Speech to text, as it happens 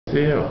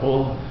there,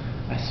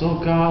 I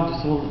saw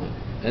God,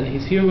 and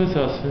He's here with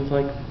us. And it's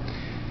like,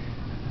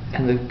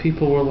 and the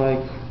people were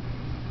like,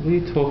 what are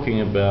you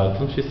talking about?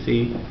 Don't you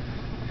see?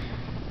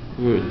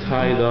 We're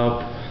tied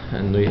up,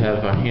 and we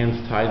have our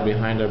hands tied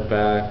behind our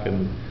back,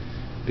 and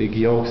big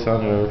yokes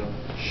on our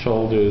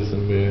shoulders,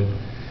 and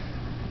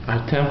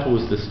our temple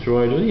was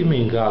destroyed. What do you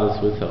mean God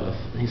is with us?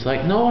 And he's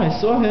like, no, I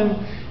saw Him.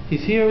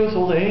 He's here with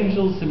all the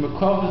angels, the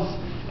Merkavas,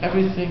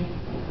 everything.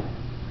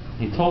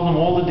 He told them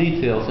all the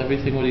details,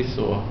 everything what he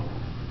saw.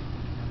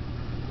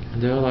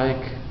 And they're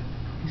like,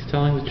 he's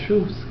telling the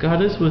truth.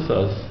 God is with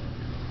us.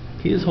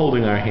 He is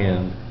holding our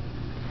hand.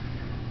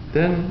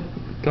 Then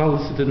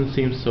Galus didn't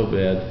seem so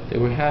bad. They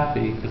were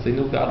happy because they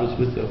knew God was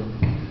with them.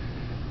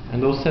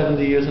 And those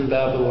 70 years in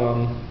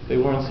Babylon, they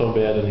weren't so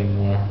bad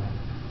anymore.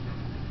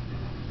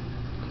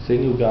 Because they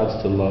knew God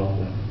still loved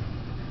them.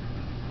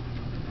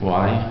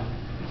 Why?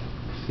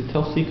 Because He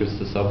tells secrets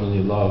to someone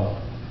you love.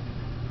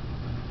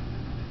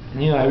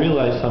 And I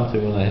realized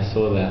something when I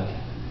saw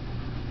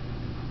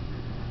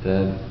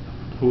that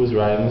who was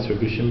writing this?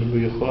 Rabbi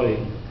Yochai.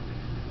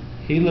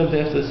 He lived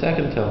after the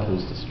second temple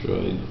was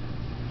destroyed.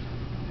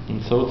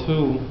 And so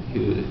too,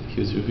 he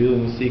was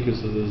revealing the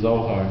secrets of the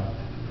Zohar.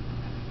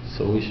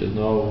 So we should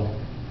know.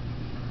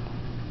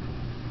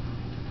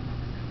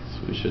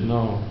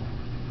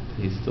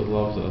 That He still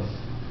loves us.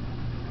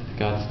 That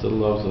God still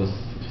loves us.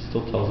 He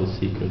still tells us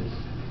secrets.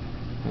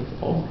 And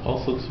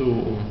also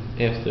too,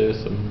 after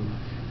some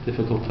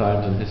difficult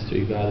times in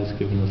history, God has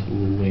given us a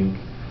little wink,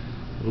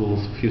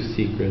 a few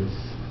secrets.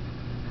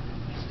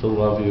 I still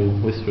love you,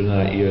 whisper in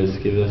our ears,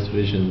 give us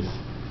visions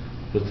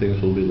what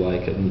things will be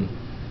like, and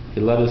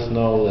He let us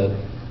know that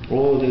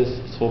all of this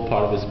is all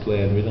part of His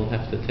plan. We don't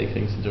have to take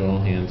things into our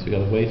own hands. We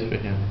got to wait for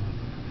Him.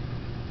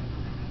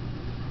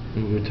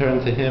 And we return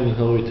to Him, and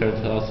He'll return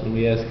to us. And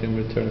we ask Him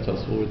to return to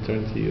us, we'll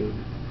return to you.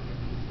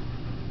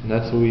 And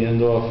that's where we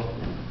end off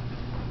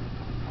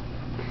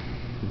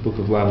the Book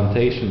of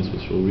Lamentations,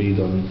 which we'll read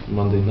on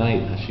Monday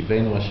night.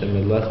 Hashivenu Hashem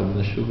Elechem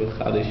Neshuva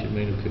Chadei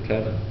Shemenu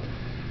Kekevim.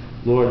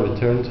 Lord,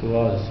 return to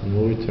us, and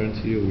we'll return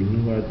to you.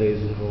 Renew our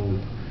days of old.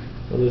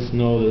 Let us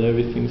know that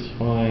everything's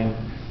fine.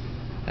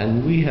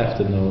 And we have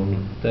to know,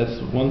 that's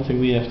one thing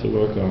we have to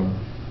work on.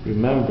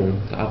 Remember,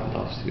 God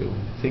loves you.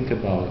 Think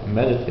about it,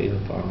 meditate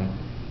upon it,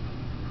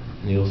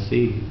 and you'll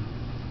see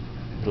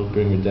it'll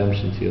bring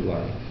redemption to your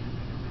life.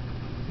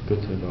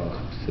 Good to know.